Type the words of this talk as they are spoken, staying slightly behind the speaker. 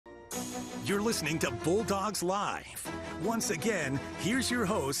You're listening to Bulldogs Live. Once again, here's your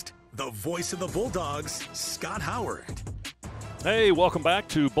host, the voice of the Bulldogs, Scott Howard. Hey, welcome back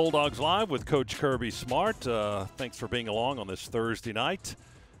to Bulldogs Live with Coach Kirby Smart. Thanks for being along on this Thursday night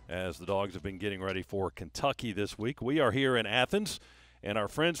as the Dogs have been getting ready for Kentucky this week. We are here in Athens, and our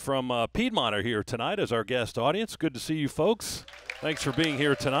friends from Piedmont are here tonight as our guest audience. Good to see you folks. Thanks for being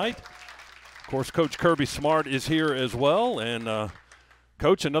here tonight. Of course, Coach Kirby Smart is here as well, and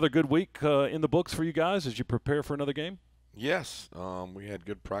Coach, another good week in the books for you guys as you prepare for another game? Yes. We had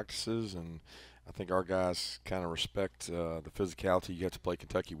good practices, and I think our guys kind of respect the physicality you have to play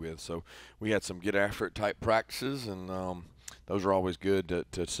Kentucky with. So we had some get-after-it type practices, and those are always good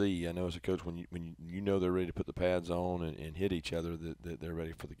to see. I know as a coach, when you know they're ready to put the pads on and hit each other, that they're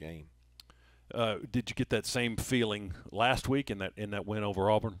ready for the game. Did you get that same feeling last week in that win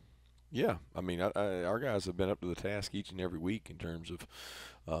over Auburn? Yeah, I mean, our guys have been up to the task each and every week in terms of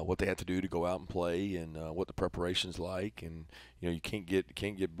what they have to do to go out and play, and what the preparation's like, and you can't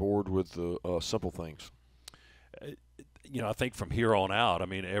get bored with the simple things. I think from here on out, I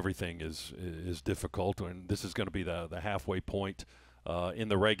mean, everything is difficult, and this is going to be the halfway point in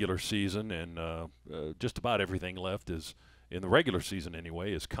the regular season, and just about everything left is in the regular season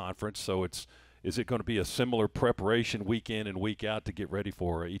anyway is conference. So is it going to be a similar preparation week in and week out to get ready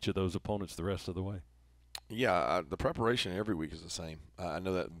for each of those opponents the rest of the way? Yeah, the preparation every week is the same. I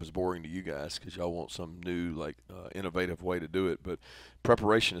know that was boring to you guys because y'all want some new, innovative way to do it. But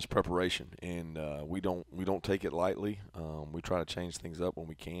preparation is preparation, and we don't take it lightly. We try to change things up when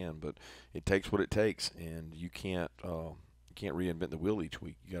we can, but it takes what it takes, and you can't reinvent the wheel each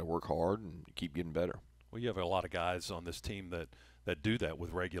week. You got to work hard and keep getting better. Well, you have a lot of guys on this team that do that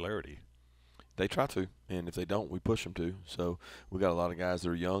with regularity. They try to, and if they don't, we push them to. So we got a lot of guys that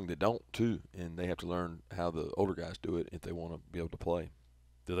are young that don't too, and they have to learn how the older guys do it if they want to be able to play.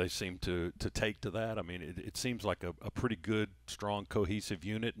 Do they seem to take to that? I mean, it seems like a pretty good, strong, cohesive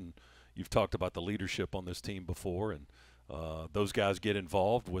unit, and you've talked about the leadership on this team before, and those guys get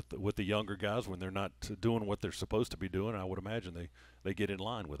involved with the younger guys when they're not doing what they're supposed to be doing. I would imagine they get in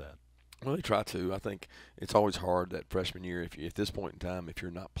line with that. Well, they try to. I think it's always hard that freshman year. If at this point in time, if you're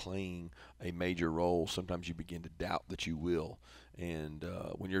not playing a major role, sometimes you begin to doubt that you will. And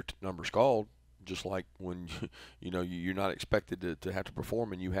when your number's called, just like when you're not expected to have to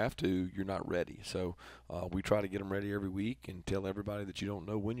perform and you have to, you're not ready. So we try to get them ready every week and tell everybody that you don't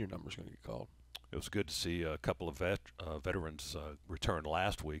know when your number's going to get called. It was good to see a couple of veterans return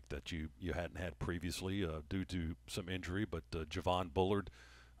last week that you hadn't had previously due to some injury, but Javon Bullard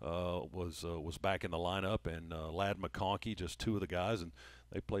was back in the lineup, and Ladd McConkey, just two of the guys, and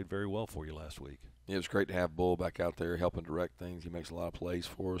they played very well for you last week. Yeah, it was great to have Bull back out there helping direct things. He makes a lot of plays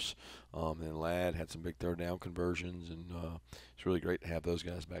for us. And Ladd had some big third down conversions, and it's really great to have those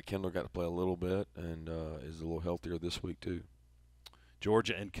guys back. Kendall got to play a little bit and is a little healthier this week too.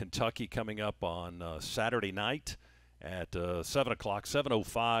 Georgia and Kentucky coming up on Saturday night at 7 o'clock.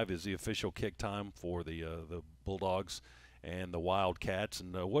 7:05 is the official kick time for the Bulldogs and the Wildcats.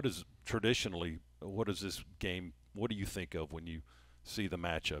 And what is this game, what do you think of when you see the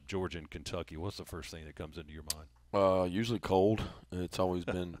matchup, Georgia and Kentucky? What's the first thing that comes into your mind? Usually cold. It's always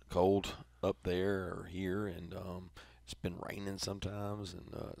been cold up there or here, and it's been raining sometimes,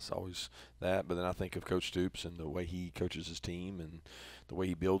 and it's always that. But then I think of Coach Stoops and the way he coaches his team and the way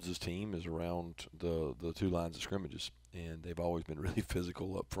he builds his team is around the two lines of scrimmages. And they've always been really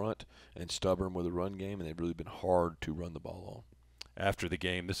physical up front and stubborn with a run game, and they've really been hard to run the ball on. After the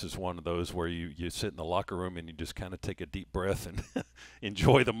game, this is one of those where you sit in the locker room and you just kind of take a deep breath and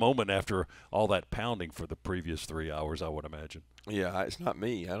enjoy the moment after all that pounding for the previous 3 hours, I would imagine. Yeah, it's not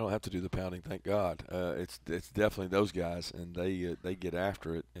me. I don't have to do the pounding, thank God. It's definitely those guys, and they get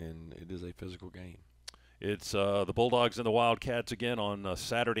after it, and it is a physical game. It's the Bulldogs and the Wildcats again on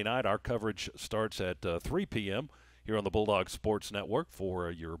Saturday night. Our coverage starts at 3 p.m. here on the Bulldog Sports Network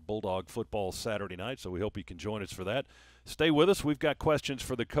for your Bulldog football Saturday night, so we hope you can join us for that. Stay with us. We've got questions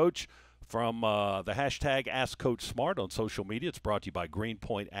for the coach from the hashtag AskCoachSmart on social media. It's brought to you by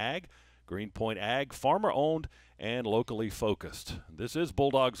Greenpoint Ag. Greenpoint Ag, farmer-owned and locally focused. This is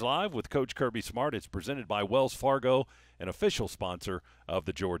Bulldogs Live with Coach Kirby Smart. It's presented by Wells Fargo, an official sponsor of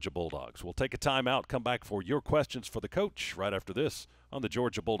the Georgia Bulldogs. We'll take a timeout, come back for your questions for the coach right after this on the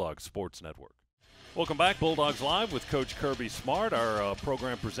Georgia Bulldogs Sports Network. Welcome back, Bulldogs Live with Coach Kirby Smart, our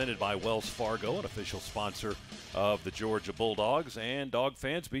program presented by Wells Fargo, an official sponsor of the Georgia Bulldogs. And dog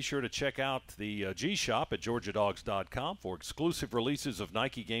fans, be sure to check out the G-Shop at GeorgiaDogs.com for exclusive releases of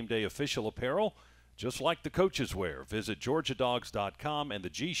Nike Game Day official apparel, just like the coaches wear. Visit GeorgiaDogs.com and the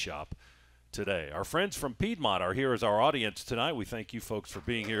G-Shop today. Our friends from Piedmont are here as our audience tonight. We thank you folks for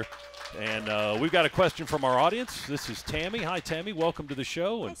being here. And we've got a question from our audience. This is Tammy. Hi, Tammy. Welcome to the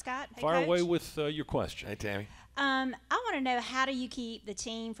show. Hey, Scott. Hey, fire Coach. away with your question. Hey, Tammy. I want to know, how do you keep the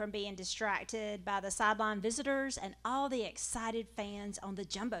team from being distracted by the sideline visitors and all the excited fans on the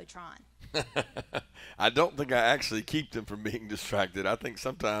Jumbotron? I don't think I actually keep them from being distracted. I think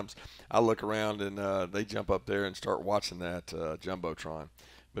sometimes I look around and they jump up there and start watching that Jumbotron.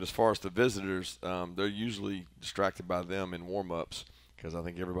 But as far as the visitors, they're usually distracted by them in warm-ups, because I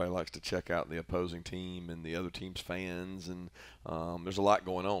think everybody likes to check out the opposing team and the other team's fans, and there's a lot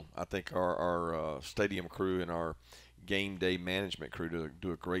going on. I think our stadium crew and our game day management crew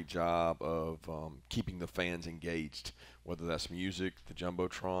do a great job of keeping the fans engaged, whether that's music, the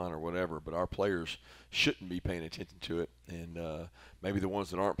Jumbotron, or whatever. But our players shouldn't be paying attention to it, and maybe the ones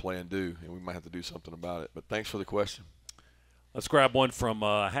that aren't playing do, and we might have to do something about it. But thanks for the question. Let's grab one from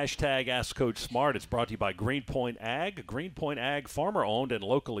hashtag Ask Coach Smart. It's brought to you by Greenpoint Ag. Greenpoint Ag, farmer-owned and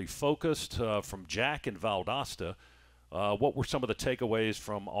locally focused, from Jack and Valdosta. What were some of the takeaways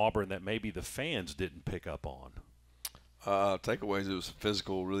from Auburn that maybe the fans didn't pick up on? Takeaways, it was a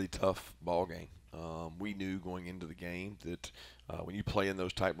physical, really tough ball game. We knew going into the game that when you play in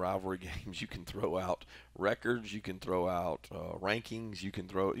those type rivalry games, you can throw out records, you can throw out rankings, you can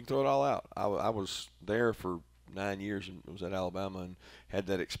throw it all out. I was there for 9 years and was at Alabama and had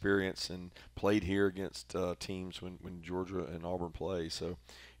that experience and played here against teams when Georgia and Auburn play. So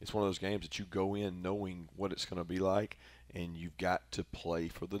it's one of those games that you go in knowing what it's going to be like, and you've got to play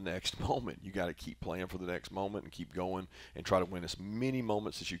for the next moment. You got to keep playing for the next moment and keep going and try to win as many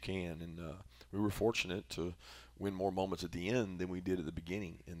moments as you can. And we were fortunate to win more moments at the end than we did at the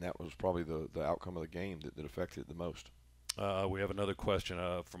beginning, and that was probably the outcome of the game that affected it the most. We have another question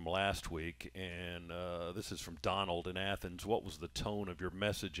from last week, and this is from Donald in Athens. What was the tone of your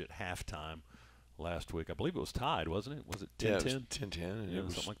message at halftime last week? I believe it was tied, wasn't it? Was it 10-10? Yeah, it was 10-10, and it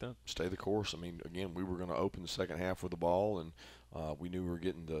was something like that. Stay the course. I mean, again, we were going to open the second half with the ball, and we knew we were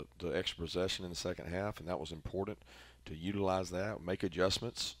getting the extra possession in the second half, and that was important to utilize that, make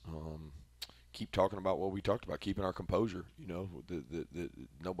adjustments. Keep talking about what we talked about, keeping our composure. You know,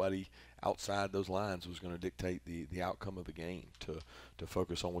 nobody outside those lines was going to dictate the outcome of the game, to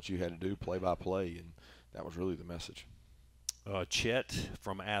focus on what you had to do play by play, and that was really the message. Chet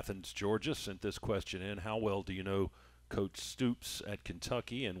from Athens, Georgia, sent this question in. How well do you know Coach Stoops at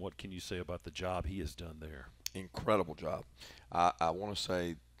Kentucky, and what can you say about the job he has done there? Incredible job. I want to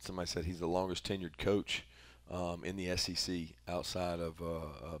say, somebody said he's the longest tenured coach in the SEC outside of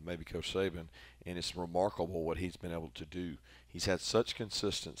maybe Coach Saban, and it's remarkable what he's been able to do. He's had such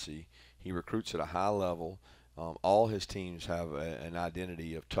consistency. He recruits at a high level. All his teams have an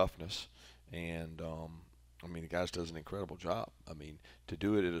identity of toughness, and I mean, the guy does an incredible job. I mean, to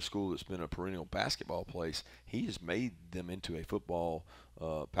do it at a school that's been a perennial basketball place, he has made them into a football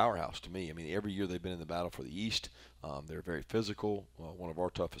powerhouse to me. I mean, every year they've been in the battle for the East. They're very physical, one of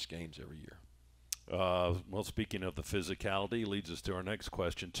our toughest games every year. Well, speaking of the physicality, leads us to our next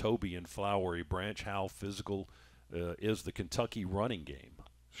question. Toby in Flowery Branch, how physical is the Kentucky running game?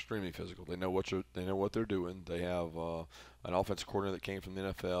 Extremely physical. They know what they're doing. They have an offensive coordinator that came from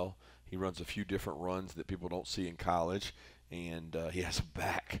the NFL. He runs a few different runs that people don't see in college, and he has a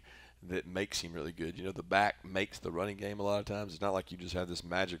back that makes him really good. You know, the back makes the running game a lot of times. It's not like you just have this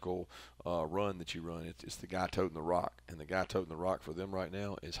magical run that you run. It's the guy toting the rock, and the guy toting the rock for them right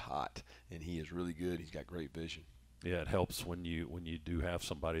now is hot, and he is really good. He's got great vision. Yeah, it helps when you do have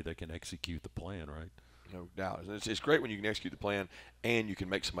somebody that can execute the plan, right? No doubt. It's great when you can execute the plan and you can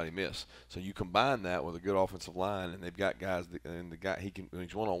make somebody miss. So you combine that with a good offensive line, and they've got guys and the guy when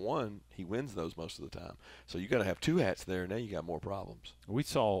he's one-on-one, he wins those most of the time. So you got to have two hats there, and now you got more problems. We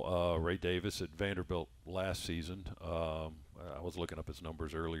saw Ray Davis at Vanderbilt last season. I was looking up his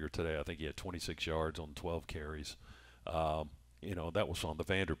numbers earlier today. I think he had 26 yards on 12 carries. You know, that was on the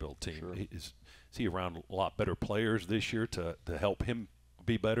Vanderbilt team. Sure. Is he around a lot better players this year to help him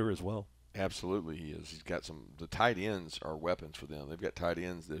be better as well? Absolutely, he is. He's got the tight ends are weapons for them. They've got tight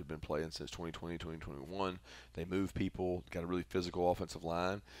ends that have been playing since 2020, 2021. They move people, got a really physical offensive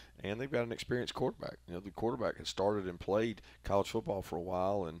line, and they've got an experienced quarterback. You know, the quarterback has started and played college football for a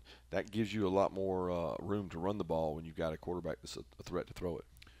while, and that gives you a lot more room to run the ball when you've got a quarterback that's a threat to throw it.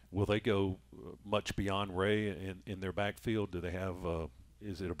 Will they go much beyond Ray in their backfield? Do they have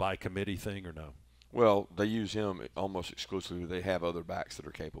is it a by committee thing or no? Well, they use him almost exclusively. They have other backs that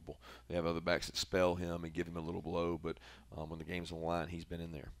are capable. They have other backs that spell him and give him a little blow, but when the game's on the line, he's been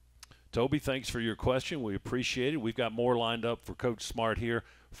in there. Toby, thanks for your question. We appreciate it. We've got more lined up for Coach Smart here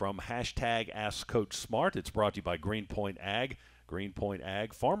from hashtag Ask Coach Smart. It's brought to you by Greenpoint Ag. Greenpoint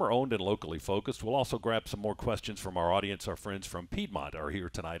Ag, farmer-owned and locally focused. We'll also grab some more questions from our audience. Our friends from Piedmont are here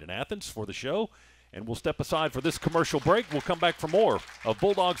tonight in Athens for the show. And we'll step aside for this commercial break. We'll come back for more of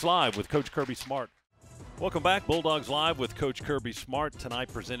Bulldogs Live with Coach Kirby Smart. Welcome back, Bulldogs Live with Coach Kirby Smart, tonight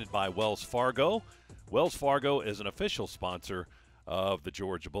presented by Wells Fargo. Wells Fargo is an official sponsor of the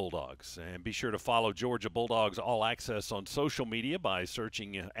Georgia Bulldogs. And be sure to follow Georgia Bulldogs All Access on social media by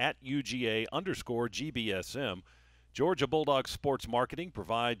searching at UGA_GBSM. Georgia Bulldogs Sports Marketing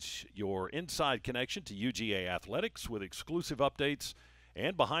provides your inside connection to UGA athletics with exclusive updates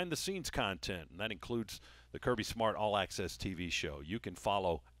and behind-the-scenes content, and that includes the Kirby Smart All Access TV show. You can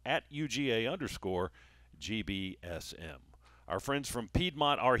follow at UGA_GBSM. Our friends from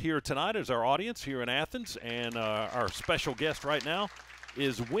Piedmont are here tonight as our audience here in Athens, and our special guest right now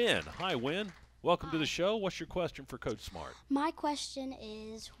is Wynn. Hi, Wynn. Welcome to the show. What's your question for Coach Smart? My question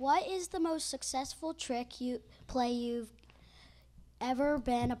is, what is the most successful play you've ever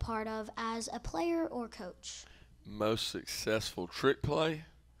been a part of as a player or coach? Most successful trick play?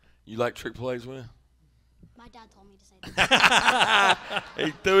 You like trick plays, Wynn? My dad told me to say that. He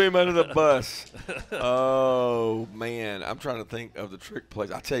threw him under the bus. Oh, man. I'm trying to think of the trick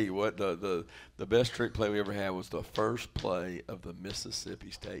plays. I tell you what, the best trick play we ever had was the first play of the Mississippi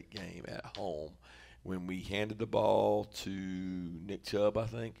State game at home when we handed the ball to Nick Chubb, I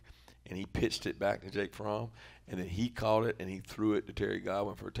think, and he pitched it back to Jake Fromm, and then he caught it and he threw it to Terry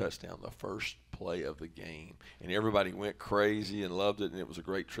Godwin for a touchdown, the first play of the game. And everybody went crazy and loved it, and it was a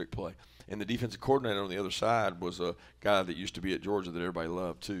great trick play. And the defensive coordinator on the other side was a guy that used to be at Georgia that everybody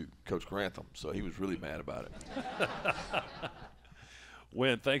loved too, Coach Grantham. So he was really mad about it.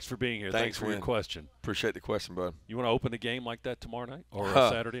 Wynn, thanks for being here. Thanks for Wynn. your question. Appreciate the question, bud. You want to open the game like that tomorrow night or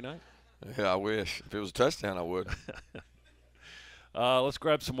Saturday night? Yeah, I wish. If it was a touchdown, I would. Let's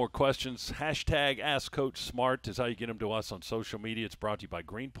grab some more questions. Hashtag AskCoachSmart is how you get them to us on social media. It's brought to you by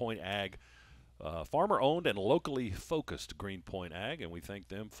Greenpoint Ag, farmer-owned and locally focused Greenpoint Ag, and we thank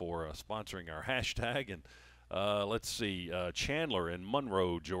them for sponsoring our hashtag. And let's see, Chandler in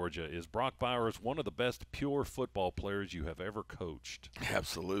Monroe, Georgia. Is Brock Bowers one of the best pure football players you have ever coached?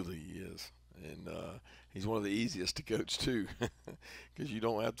 Absolutely, he is. And he's one of the easiest to coach, too, because you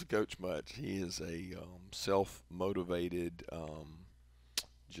don't have to coach much. He is a self-motivated,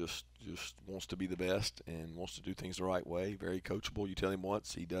 just wants to be the best and wants to do things the right way, very coachable. You tell him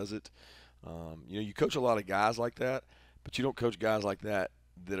once, he does it. You coach a lot of guys like that, but you don't coach guys like that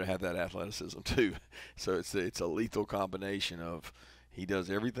have that athleticism, too. So it's a lethal combination of he does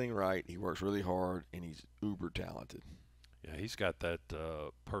everything right, he works really hard, and he's uber talented. Yeah, he's got that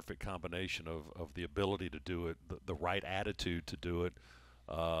perfect combination of the ability to do it, the right attitude to do it,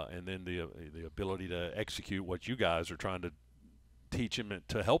 and then the ability to execute what you guys are trying to teach him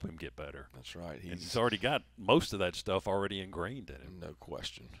to help him get better. That's right. He's already got most of that stuff already ingrained in him. No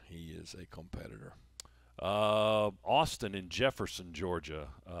question. He is a competitor. Austin in Jefferson, Georgia.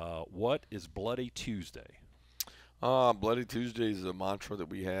 What is Bloody Tuesday? Bloody Tuesday is a mantra that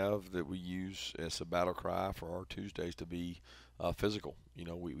we have that we use as a battle cry for our Tuesdays to be physical.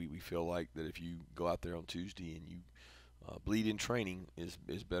 We feel like that if you go out there on Tuesday and you bleed in training is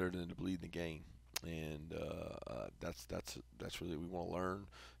better than to bleed in the game. And that's really, we want to learn,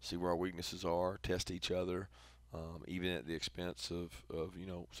 see where our weaknesses are, test each other, even at the expense of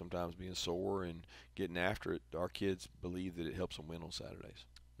sometimes being sore and getting after it. Our kids believe that it helps them win on Saturdays.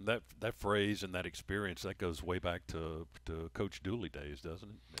 That phrase and that experience, that goes way back to Coach Dooley days, doesn't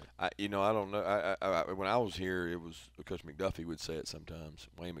it? I don't know. I when I was here, it was Coach McDuffie would say it sometimes.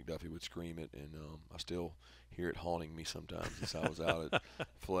 Wayne McDuffie would scream it, and I still hear it haunting me sometimes as I was out at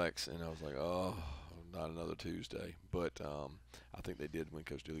Flex, and I was like, oh, not another Tuesday. But I think they did when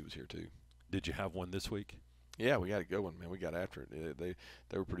Coach Dooley was here too. Did you have one this week? Yeah, we got a good one, man. We got after it. They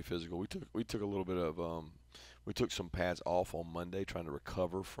were pretty physical. We took a little bit of we took some pads off on Monday, trying to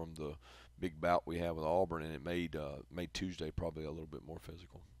recover from the big bout we had with Auburn, and it made Tuesday probably a little bit more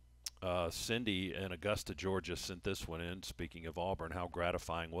physical. Cindy in Augusta, Georgia, sent this one in. Speaking of Auburn, how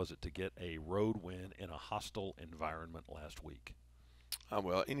gratifying was it to get a road win in a hostile environment last week?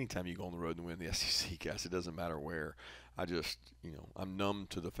 Well, anytime you go on the road and win the SEC, guys, it doesn't matter where. I'm numb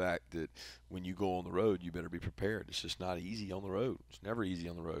to the fact that when you go on the road, you better be prepared. It's just not easy on the road. It's never easy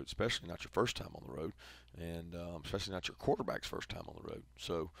on the road, especially not your first time on the road, and especially not your quarterback's first time on the road.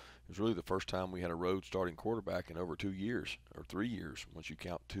 So it was really the first time we had a road starting quarterback in over 2 years or 3 years once you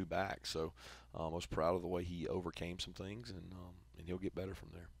count two back. So I was proud of the way he overcame some things, and he'll get better from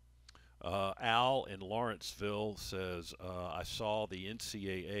there. Al in Lawrenceville says, I saw the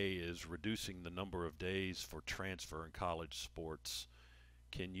NCAA is reducing the number of days for transfer in college sports.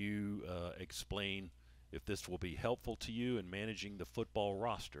 Can you explain if this will be helpful to you in managing the football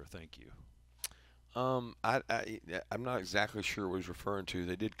roster. Thank you. I'm not exactly sure what he's referring to.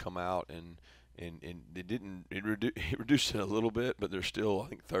 They did come out and they didn't it reduced it a little bit, but there's still I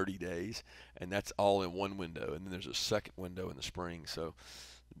think 30 days, and that's all in one window, and then there's a second window in the spring. So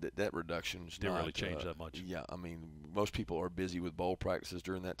that reduction didn't really change that much. Yeah, I mean most people are busy with bowl practices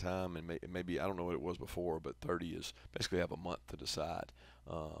during that time, and maybe I don't know what it was before, but 30 is basically have a month to decide.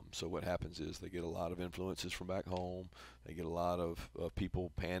 So what happens is they get a lot of influences from back home. They get a lot of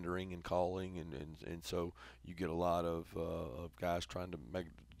people pandering and calling, and so you get a lot of guys trying to make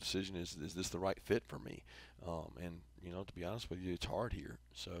a decision: is this the right fit for me? And to be honest with you, it's hard here,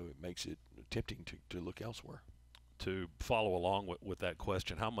 so it makes it tempting to look elsewhere. To follow along with that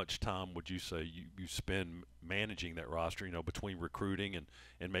question, how much time would you say you spend managing that roster, between recruiting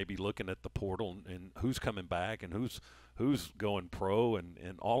and maybe looking at the portal and who's coming back and who's going pro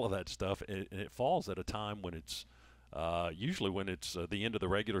and all of that stuff, and it falls at a time when it's usually when it's the end of the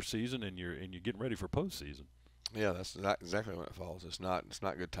regular season and you're getting ready for postseason. Yeah, that's exactly when it falls. It's not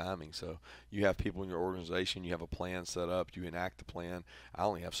good timing. So you have people in your organization, you have a plan set up, you enact the plan. I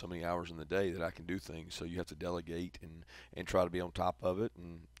only have so many hours in the day that I can do things, so you have to delegate and try to be on top of it.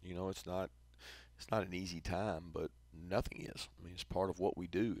 And it's not an easy time, but nothing is. I mean, it's part of what we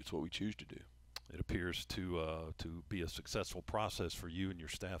do. It's what we choose to do. It appears to be a successful process for you and your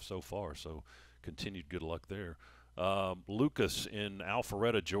staff so far. So continued good luck there. Lucas in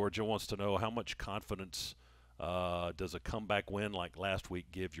Alpharetta, Georgia, wants to know how much confidence does a comeback win like last week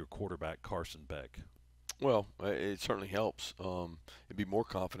give your quarterback Carson Beck? Well, it certainly helps. It'd be more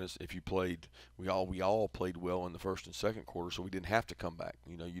confidence if you played. We all played well in the first and second quarter, so we didn't have to come back.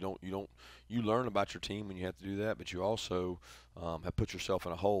 You learn about your team when you have to do that, but you also have put yourself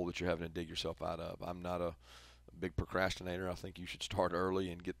in a hole that you're having to dig yourself out of. I'm not a big procrastinator. I think you should start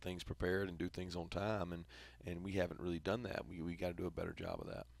early and get things prepared and do things on time, and we haven't really done that. We got to do a better job of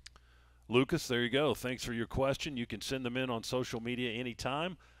that. Lucas, there you go. Thanks for your question. You can send them in on social media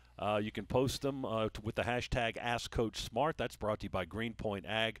anytime. You can post them with the hashtag AskCoachSmart. That's brought to you by Greenpoint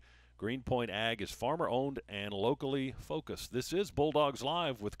Ag. Greenpoint Ag is farmer-owned and locally focused. This is Bulldogs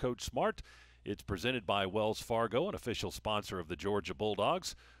Live with Coach Smart. It's presented by Wells Fargo, an official sponsor of the Georgia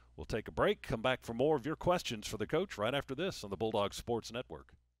Bulldogs. We'll take a break, come back for more of your questions for the coach right after this on the Bulldogs Sports Network.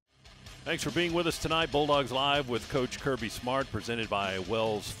 Thanks for being with us tonight. Bulldogs Live with Coach Kirby Smart, presented by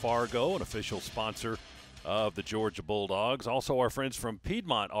Wells Fargo, an official sponsor of the Georgia Bulldogs. Also, our friends from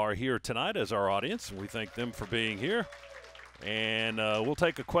Piedmont are here tonight as our audience, and we thank them for being here. And we'll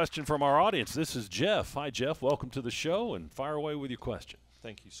take a question from our audience. This is Jeff. Hi, Jeff. Welcome to the show, and fire away with your question.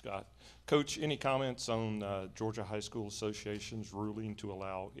 Thank you, Scott. Coach, any comments on Georgia High School Association's ruling to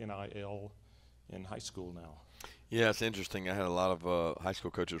allow NIL in high school now? Yeah, it's interesting. I had a lot of high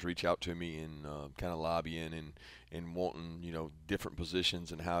school coaches reach out to me and kind of lobbying and wanting, different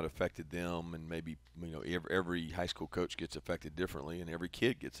positions and how it affected them, and maybe, every high school coach gets affected differently and every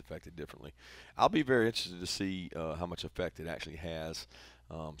kid gets affected differently. I'll be very interested to see how much effect it actually has.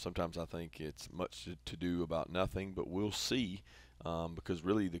 Sometimes I think it's much to do about nothing, but we'll see, because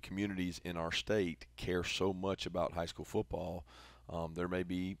really the communities in our state care so much about high school football. There may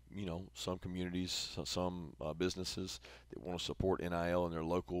be, some communities, some businesses that want to support NIL in their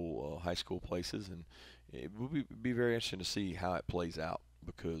local high school places, and it will be very interesting to see how it plays out,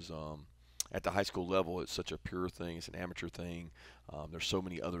 because at the high school level, it's such a pure thing. It's an amateur thing. There's so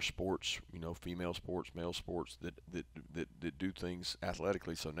many other sports, female sports, male sports that do things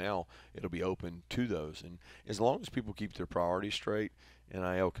athletically. So now it'll be open to those, and as long as people keep their priorities straight,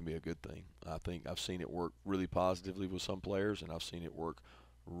 NIL can be a good thing. I think I've seen it work really positively with some players, and I've seen it work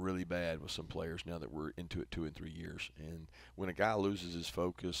really bad with some players now that we're into it 2 and 3 years. And when a guy loses his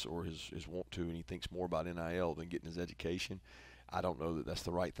focus or his want to, and he thinks more about NIL than getting his education, I don't know that that's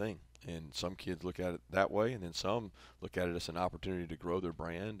the right thing. And some kids look at it that way, and then some look at it as an opportunity to grow their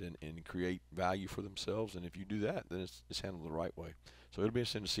brand and create value for themselves. And if you do that, then it's handled the right way. So it'll be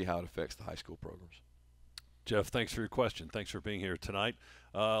interesting to see how it affects the high school programs. Jeff, thanks for your question. Thanks for being here tonight.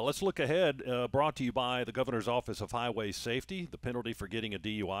 Let's look ahead. Brought to you by the Governor's Office of Highway Safety. The penalty for getting a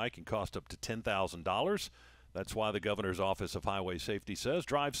DUI can cost up to $10,000. That's why the Governor's Office of Highway Safety says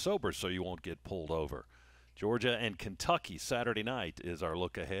drive sober so you won't get pulled over. Georgia and Kentucky Saturday night is our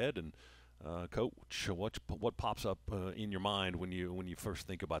look ahead. And Coach, what pops up in your mind when you first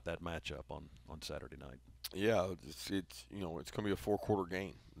think about that matchup on Saturday night? Yeah, it's going to be a 4-quarter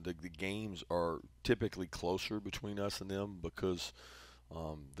game. The games are typically closer between us and them because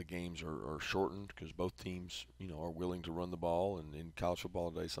The games are shortened because both teams, are willing to run the ball. And in college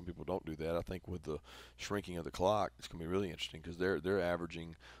football today, some people don't do that. I think with the shrinking of the clock, it's going to be really interesting because they're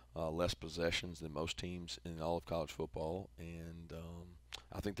averaging less possessions than most teams in all of college football, and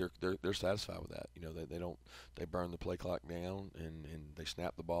I think they're satisfied with that. They burn the play clock down and they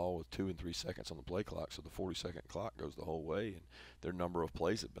snap the ball with 2 and 3 seconds on the play clock, so the 40-second clock goes the whole way, and their number of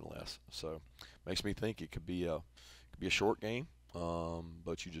plays have been less. So makes me think it could be a short game.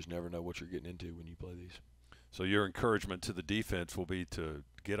 But you just never know what you're getting into when you play these. So your encouragement to the defense will be to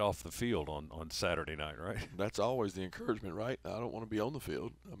get off the field on Saturday night, right? That's always the encouragement, right? I don't want to be on the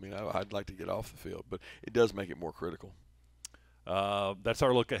field. I mean, I'd like to get off the field, but it does make it more critical. That's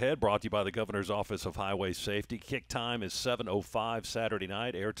our look ahead, brought to you by the Governor's Office of Highway Safety. Kick time is 7:05 Saturday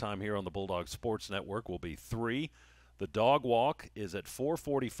night. Airtime here on the Bulldogs Sports Network will be 3. The dog walk is at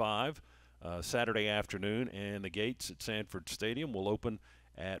 4:45. Saturday afternoon, and the gates at Sanford Stadium will open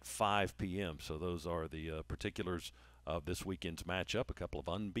at 5 p.m. So those are the particulars of this weekend's matchup. A couple of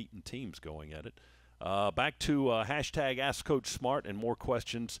unbeaten teams going at it. Back to hashtag Ask Coach Smart and more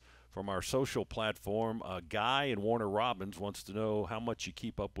questions from our social platform. Guy in Warner Robins wants to know how much you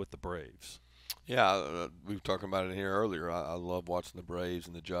keep up with the Braves. Yeah, we were talking about it here earlier. I love watching the Braves,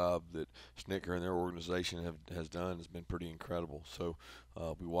 and the job that Snicker and their organization has done has been pretty incredible. So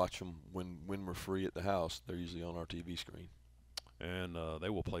we watch them when we're free at the house. They're usually on our TV screen. And they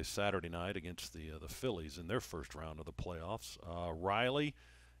will play Saturday night against the Phillies in their first round of the playoffs. Riley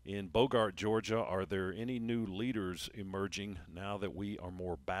in Bogart, Georgia, are there any new leaders emerging now that we are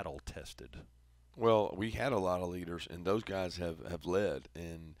more battle-tested? Well, we had a lot of leaders, and those guys have led,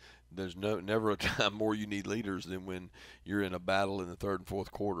 and there's never a time more you need leaders than when you're in a battle in the third and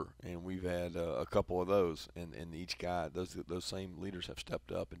fourth quarter, and we've had a couple of those, and each guy, those same leaders have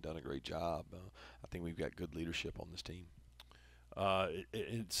stepped up and done a great job. I think we've got good leadership on this team.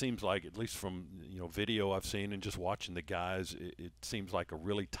 It seems like, at least from video I've seen and just watching the guys, it seems like a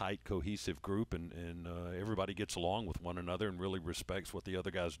really tight, cohesive group, and everybody gets along with one another and really respects what the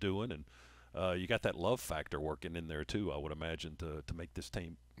other guy's doing, and you got that love factor working in there too, I would imagine, to make this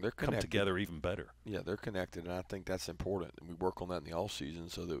team come together even better. Yeah, they're connected, and I think that's important. And we work on that in the off season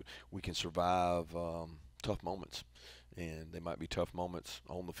so that we can survive tough moments. And they might be tough moments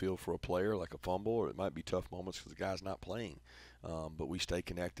on the field for a player, like a fumble, or it might be tough moments because the guy's not playing. But we stay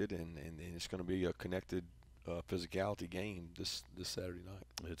connected, and it's going to be a connected physicality game this Saturday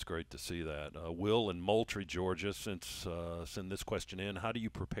night. It's great to see that. Will in Moultrie, Georgia, send this question in. How do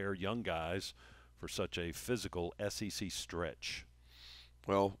you prepare young guys for such a physical SEC stretch?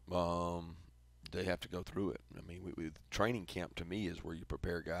 Well, they have to go through it. I mean, training camp to me is where you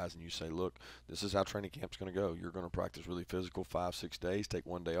prepare guys and you say, look, this is how training camp's going to go. You're going to practice really physical 5-6 days, take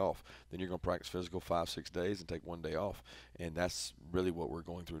 1 day off. Then you're going to practice physical 5-6 days and take 1 day off. And that's really what we're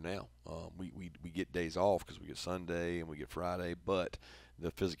going through now. We get days off because we get Sunday and we get Friday, but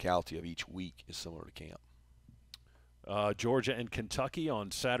the physicality of each week is similar to camp. Georgia and Kentucky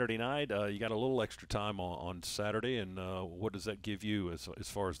on Saturday night. You got a little extra time on Saturday, and what does that give you as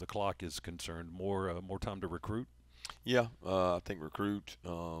far as the clock is concerned? More time to recruit? Yeah, I think recruit,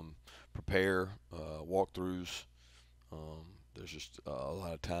 prepare, walkthroughs. There's just a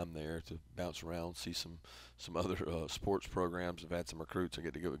lot of time there to bounce around, see some other sports programs. I've had some recruits I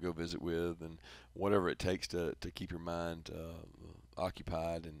get to go visit with, and whatever it takes to keep your mind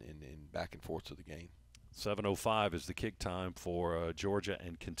occupied and back and forth to the game. 7:05 is the kick time for Georgia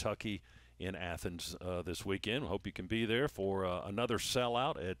and Kentucky in Athens this weekend. Hope you can be there for another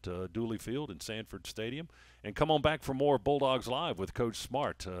sellout at Dooley Field and Sanford Stadium. And come on back for more Bulldogs Live with Coach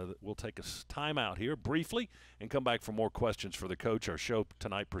Smart. We'll take a time out here briefly and come back for more questions for the coach. Our show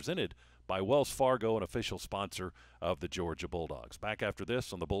tonight presented by Wells Fargo, an official sponsor of the Georgia Bulldogs. Back after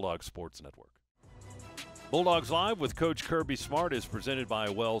this on the Bulldogs Sports Network. Bulldogs Live with Coach Kirby Smart is presented by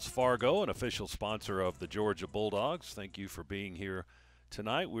Wells Fargo, an official sponsor of the Georgia Bulldogs. Thank you for being here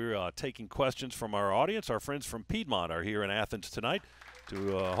tonight. We're taking questions from our audience. Our friends from Piedmont are here in Athens tonight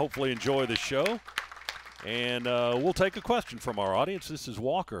to hopefully enjoy the show. And we'll take a question from our audience. This is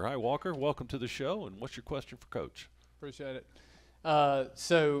Walker. Hi, Walker. Welcome to the show. And what's your question for Coach? Appreciate it. I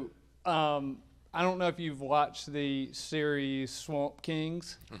don't know if you've watched the series Swamp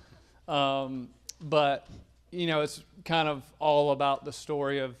Kings. But, it's kind of all about the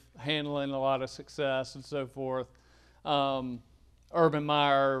story of handling a lot of success and so forth. Urban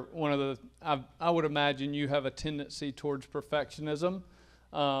Meyer, I would imagine you have a tendency towards perfectionism.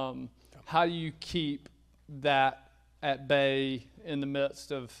 How do you keep that at bay in the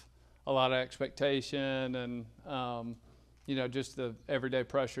midst of a lot of expectation and, just the everyday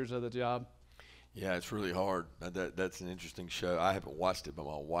pressures of the job? Yeah, it's really hard. That's an interesting show. I haven't watched it, but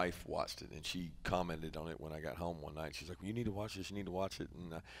my wife watched it, and she commented on it when I got home one night. She's like, well, "You need to watch this. You need to watch it."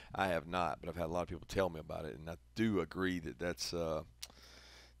 And I have not, but I've had a lot of people tell me about it, and I do agree that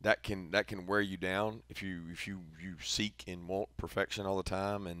that can wear you down if you seek and want perfection all the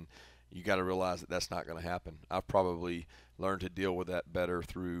time, and you got to realize that that's not going to happen. I've probably learned to deal with that better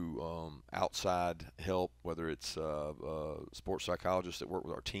through outside help, whether it's sports psychologists that work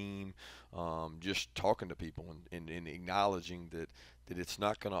with our team, just talking to people and acknowledging that it's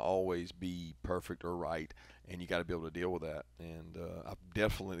not going to always be perfect or right, and you got to be able to deal with that. And I'm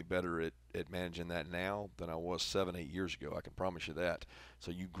definitely better at managing that now than I was 7-8 years ago. I can promise you that. So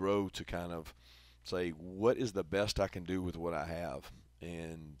you grow to kind of say, what is the best I can do with what I have,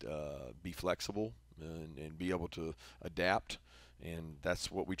 and be flexible and be able to adapt. And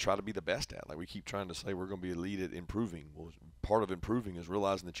that's what we try to be the best at. Like we keep trying to say we're going to be elite at improving. Well, part of improving is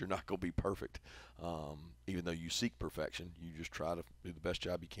realizing that you're not going to be perfect. Even though you seek perfection, you just try to do the best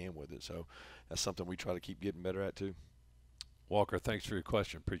job you can with it. So that's something we try to keep getting better at too. Walker, thanks for your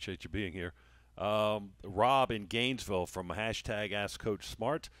question. Appreciate you being here. Rob in Gainesville from hashtag Ask Coach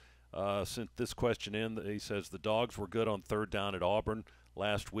Smart sent this question in. He says the Dogs were good on third down at Auburn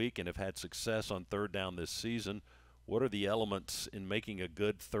last week and have had success on third down this season. What are the elements in making a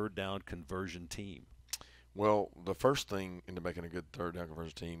good third down conversion team? Well, the first thing into making a good third down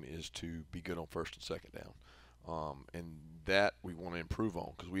conversion team is to be good on first and second down. And that we want to improve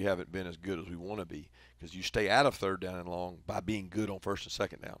on because we haven't been as good as we want to be, because you stay out of third down and long by being good on first and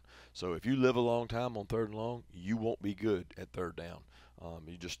second down. So if you live a long time on third and long, you won't be good at third down.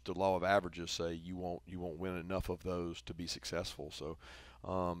 The law of averages say you won't win enough of those to be successful. So,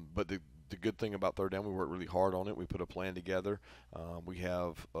 but the good thing about third down, we work really hard on it. We put a plan together. We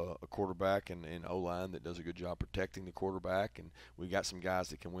have a quarterback and O-line that does a good job protecting the quarterback, and we got some guys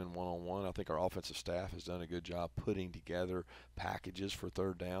that can win one-on-one. I think our offensive staff has done a good job putting together packages for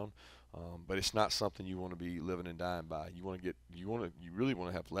third down. But it's not something you want to be living and dying by. You really want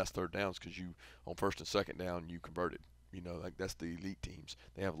to have less third downs, because you on first and second down you converted. Like that's the elite teams.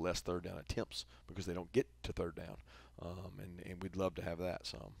 They have less third down attempts because they don't get to third down, and we'd love to have that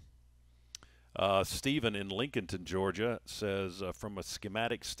some. Stephen in Lincolnton, Georgia, says, from a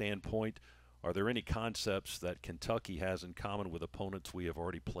schematic standpoint, are there any concepts that Kentucky has in common with opponents we have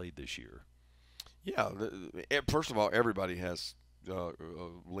already played this year? Yeah, first of all, everybody has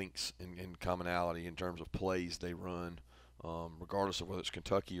links in commonality in terms of plays they run, regardless of whether it's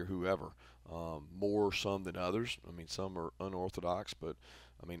Kentucky or whoever. More some than others. I mean, some are unorthodox, but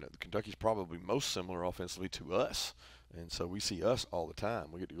I mean, Kentucky's probably most similar offensively to us, and so we see us all the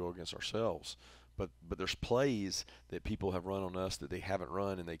time. We get to go against ourselves. But there's plays that people have run on us that they haven't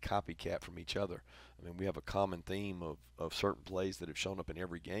run, and they copycat from each other. I mean, we have a common theme of certain plays that have shown up in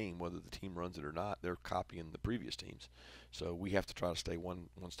every game, whether the team runs it or not. They're copying the previous teams. So we have to try to stay one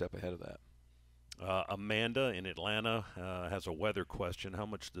step ahead of that. Amanda in Atlanta has a weather question. How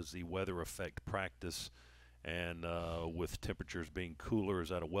much does the weather affect practice? And with temperatures being cooler, is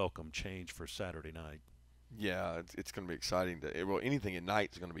that a welcome change for Saturday night? Yeah, it's going to be exciting. Anything at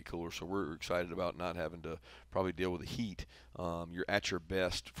night is going to be cooler, so we're excited about not having to probably deal with the heat. You're at your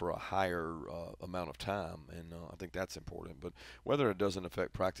best for a higher amount of time, and I think that's important. But whether it doesn't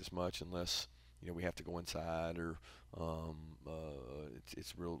affect practice much, unless we have to go inside or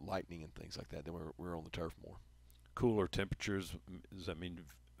it's real lightning and things like that, then we're on the turf more. Cooler temperatures, does that mean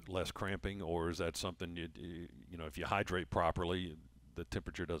less cramping, or is that something if you hydrate properly, the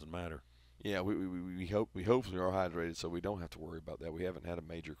temperature doesn't matter? Yeah, we hopefully are hydrated, so we don't have to worry about that. We haven't had a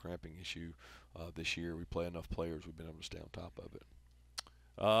major cramping issue this year. We play enough players; we've been able to stay on top of it.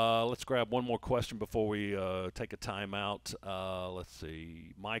 Let's grab one more question before we take a timeout. Let's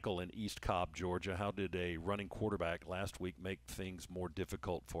see. Michael in East Cobb, Georgia. How did a running quarterback last week make things more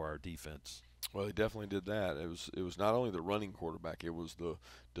difficult for our defense? Well, he definitely did that. It was not only the running quarterback; it was the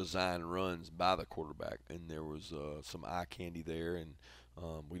design runs by the quarterback, and there was some eye candy there, and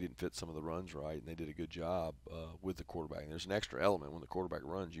we didn't fit some of the runs right, and they did a good job with the quarterback. And there's an extra element when the quarterback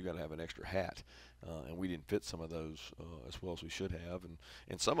runs; you got to have an extra hat, and we didn't fit some of those as well as we should have.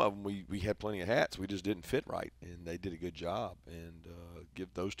 And some of them we had plenty of hats, we just didn't fit right, and they did a good job. And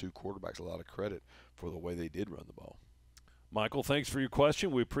give those two quarterbacks a lot of credit for the way they did run the ball. Michael, thanks for your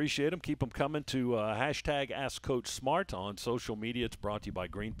question. We appreciate them. Keep them coming to hashtag Ask Coach Smart on social media. It's brought to you by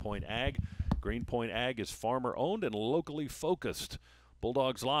Greenpoint Ag. Greenpoint Ag is farmer-owned and locally focused.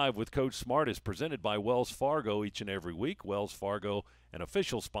 Bulldogs Live with Coach Smart is presented by Wells Fargo each and every week. Wells Fargo, an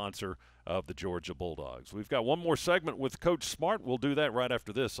official sponsor of the Georgia Bulldogs. We've got one more segment with Coach Smart. We'll do that right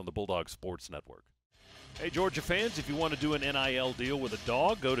after this on the Bulldogs Sports Network. Hey, Georgia fans, if you want to do an NIL deal with a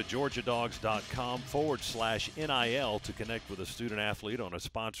dog, go to georgiadogs.com/NIL to connect with a student athlete on a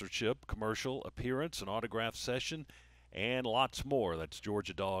sponsorship, commercial, appearance, an autograph session, and lots more. That's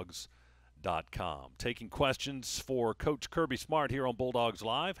georgiadogs.com. Taking questions for Coach Kirby Smart here on Bulldogs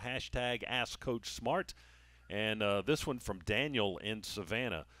Live, hashtag AskCoachSmart. And this one from Daniel in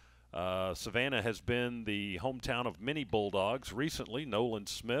Savannah. Savannah has been the hometown of many Bulldogs. Recently, Nolan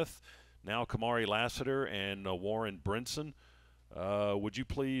Smith, now Kamari Lassiter and Warren Brinson. Would you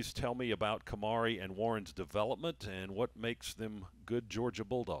please tell me about Kamari and Warren's development and what makes them good Georgia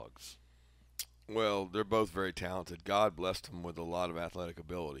Bulldogs? Well, they're both very talented. God blessed them with a lot of athletic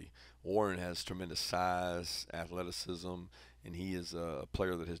ability. Warren has tremendous size, athleticism, and he is a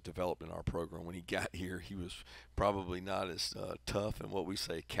player that has developed in our program. When he got here, he was probably not as tough and what we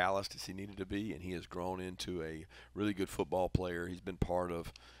say calloused as he needed to be, and he has grown into a really good football player. He's been part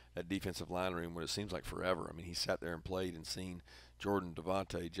of that defensive line room when it seems like forever. I mean, he sat there and played and seen Jordan,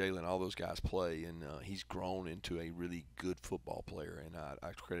 Devontae, Jalen, all those guys play, and he's grown into a really good football player. And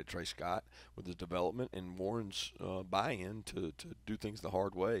I credit Trey Scott with his development, and Warren's buy-in to do things the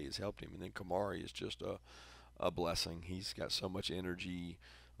hard way has helped him. And then Kamari is just a blessing. He's got so much energy.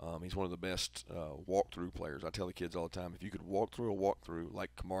 He's one of the best walkthrough players. I tell the kids all the time, if you could walk through a walkthrough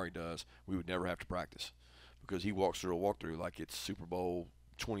like Kamari does, we would never have to practice, because he walks through a walkthrough like it's Super Bowl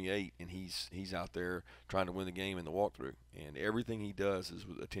 28, and he's out there trying to win the game in the walkthrough, and everything he does is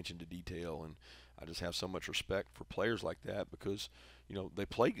with attention to detail. And I just have so much respect for players like that, because they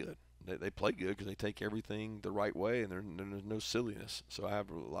play good. They play good because they take everything the right way, and there's no silliness. So I have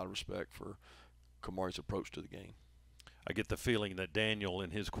a lot of respect for Kamari's approach to the game. I get the feeling that Daniel,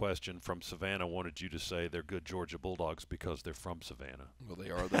 in his question from Savannah, wanted you to say they're good Georgia Bulldogs because they're from Savannah. Well, they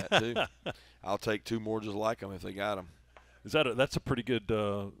are that too. I'll take two more just like them if they got them. That's a pretty good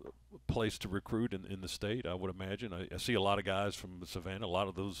place to recruit in the state, I would imagine. I see a lot of guys from Savannah. A lot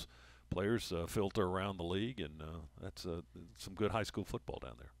of those players filter around the league, and that's some good high school football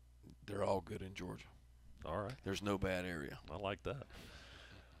down there. They're all good in Georgia. All right. There's no bad area. I like that.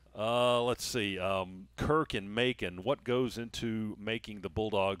 Let's see. Kirk and Macon, what goes into making the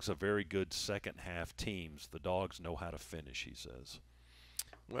Bulldogs a very good second-half teams? The Dogs know how to finish, he says.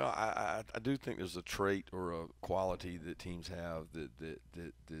 Well, I do think there's a trait or a quality that teams have that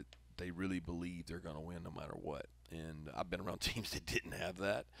they really believe they're going to win no matter what. And I've been around teams that didn't have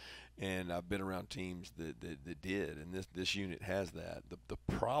that, and I've been around teams that did. And this unit has that. The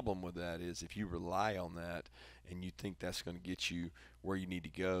problem with that is if you rely on that and you think that's going to get you where you need to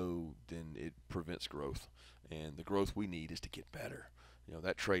go, then it prevents growth. And the growth we need is to get better.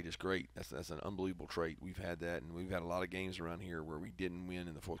 That trait is great. That's an unbelievable trait. We've had that, and we've had a lot of games around here where we didn't win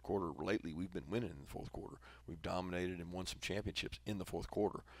in the fourth quarter. Lately, we've been winning in the fourth quarter. We've dominated and won some championships in the fourth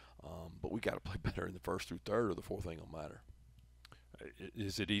quarter. But we got to play better in the first through third, or the fourth ain't gonna matter.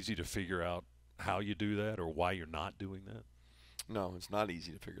 Is it easy to figure out how you do that or why you're not doing that? No, it's not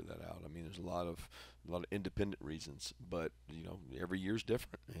easy to figure that out. I mean, there's a lot of independent reasons, but every year's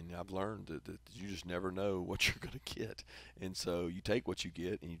different, and I've learned that you just never know what you're going to get, and so you take what you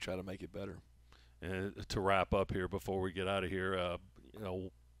get and you try to make it better. And to wrap up here before we get out of here,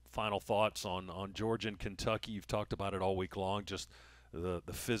 final thoughts on Georgia and Kentucky. You've talked about it all week long, just the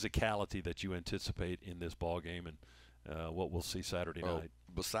physicality that you anticipate in this ball game and what we'll see Saturday night.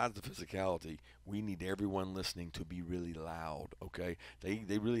 Besides the physicality, we need everyone listening to be really loud, okay?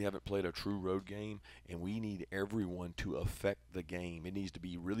 They really haven't played a true road game, and we need everyone to affect the game. It needs to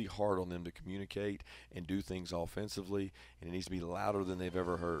be really hard on them to communicate and do things offensively, and it needs to be louder than they've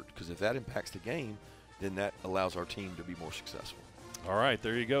ever heard, because if that impacts the game, then that allows our team to be more successful. All right,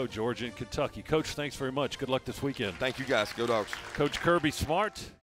 there you go, Georgia and Kentucky. Coach, thanks very much. Good luck this weekend. Thank you, guys. Go Dogs. Coach Kirby Smart.